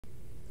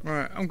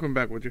Alright, I'm coming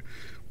back with you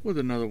with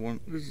another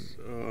one. This is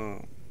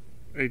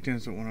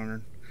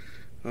 810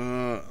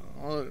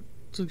 100.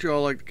 Since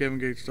y'all like the Kevin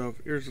Gates stuff,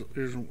 here's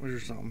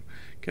something.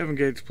 Kevin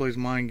Gates plays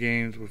mind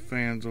games with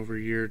fans over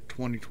year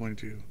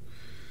 2022.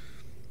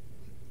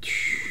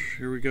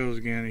 Here he goes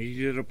again. He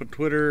did up on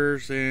Twitter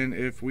saying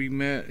if we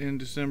met in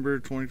December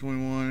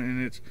 2021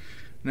 and it's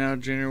now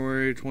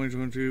January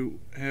 2022,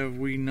 have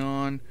we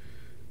known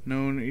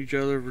each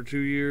other for 2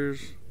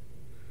 years?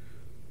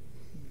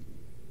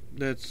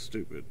 That's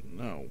stupid.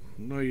 No,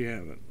 you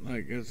haven't.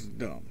 Like, it's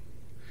dumb.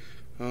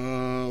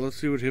 Let's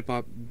see what Hip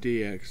Hop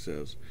DX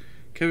says.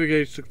 Kevin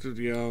Gates took to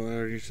the, I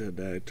already said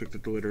that. He took to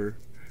Twitter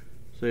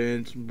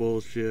saying some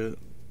bullshit.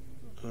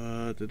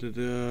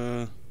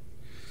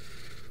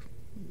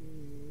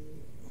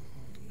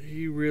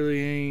 He really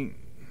ain't.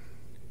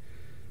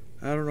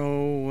 I don't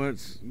know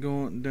what's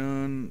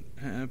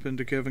happened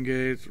to Kevin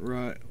Gates,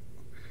 right?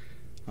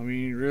 I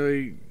mean,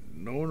 really,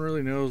 no one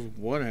really knows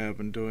what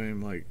happened to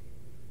him. Like,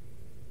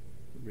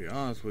 to be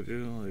honest with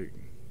you, like,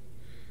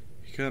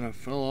 he kind of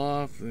fell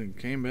off and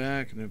came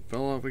back and then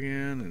fell off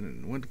again and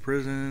then went to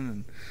prison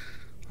and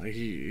like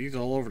he's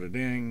all over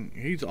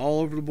he's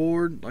all over the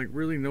board. Like,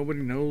 really, nobody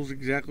knows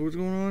exactly what's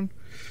going on.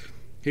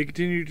 He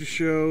continued to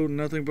show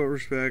nothing but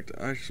respect.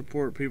 I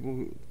support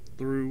people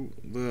through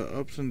the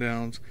ups and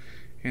downs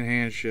and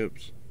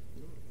handships.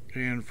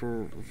 And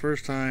for the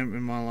first time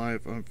in my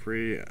life, I'm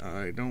free.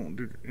 I don't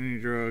do any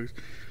drugs.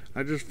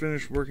 I just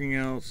finished working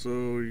out,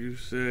 so you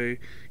say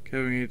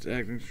Kevin Gates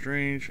acting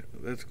strange.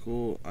 That's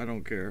cool. I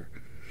don't care.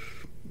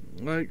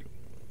 Like,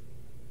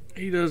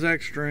 he does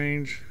act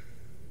strange.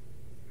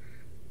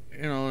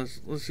 You know,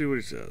 let's see what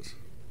he says.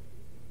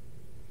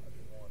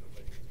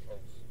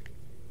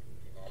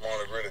 I'm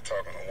only really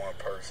talking to one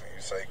person.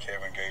 You say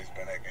Kevin Gates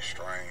been acting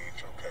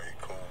strange. Okay,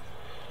 cool.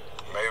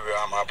 Maybe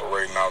I'm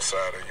operating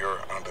outside of your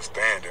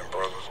understanding,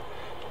 brother,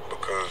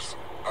 because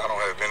I don't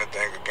have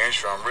anything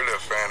against you. I'm really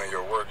a fan of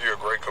your work. You're a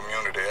great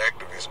community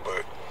activist,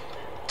 but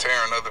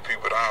tearing other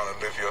people down and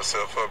lift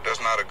yourself up,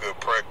 that's not a good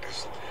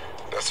practice.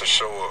 That's a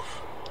show of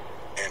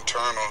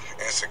internal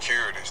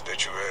insecurities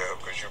that you have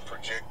because you're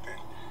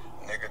projecting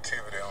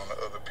negativity on the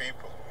other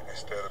people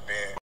instead of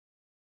being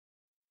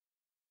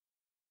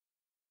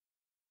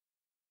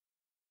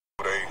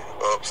they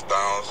ups,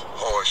 downs,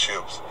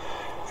 hardships.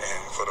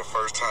 And for the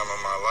first time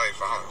in my life,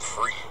 I'm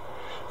free.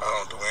 I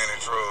don't do any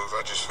drugs.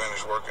 I just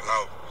finished working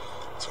out.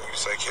 So you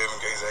say Kevin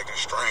Gates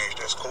acting strange,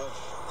 that's cool.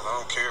 I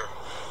don't care.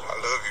 I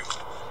love you.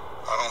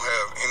 I don't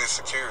have any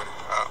security.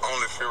 I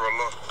only fear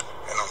Allah,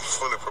 and I'm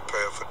fully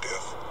prepared for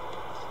death.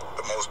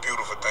 The most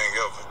beautiful thing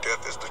ever.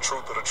 Death is the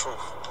truth of the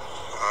truth.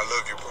 I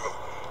love you, brother.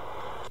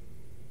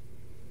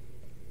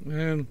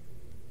 Man,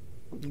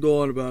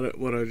 go on about it,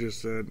 what I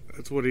just said.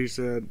 That's what he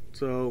said.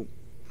 So,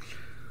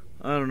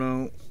 I don't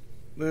know.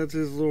 That's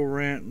his little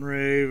rant and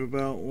rave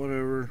about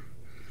whatever.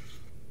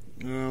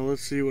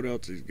 Let's see what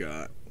else he's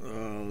got.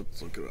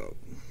 Let's look it up.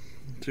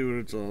 See what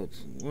it's all.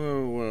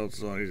 Well, what else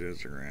is on his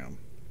Instagram?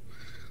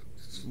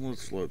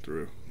 Let's slow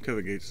through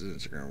Kevin Gates'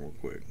 Instagram real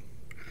quick.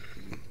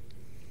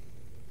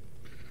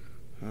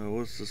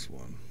 What's this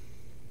one?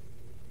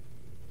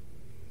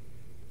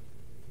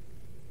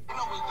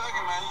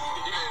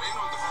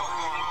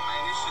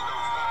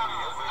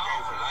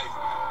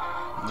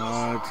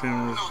 It's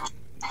him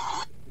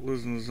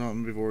listening to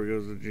something before he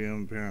goes to the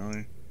gym,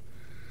 apparently.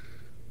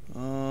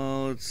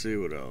 Let's see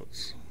what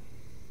else.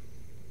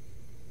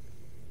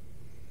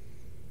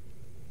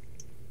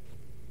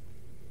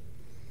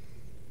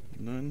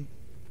 None.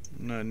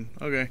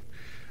 Okay.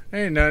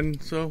 Ain't nothing,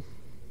 so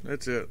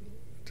that's it.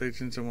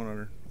 Takes in someone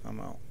under. I'm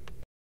out.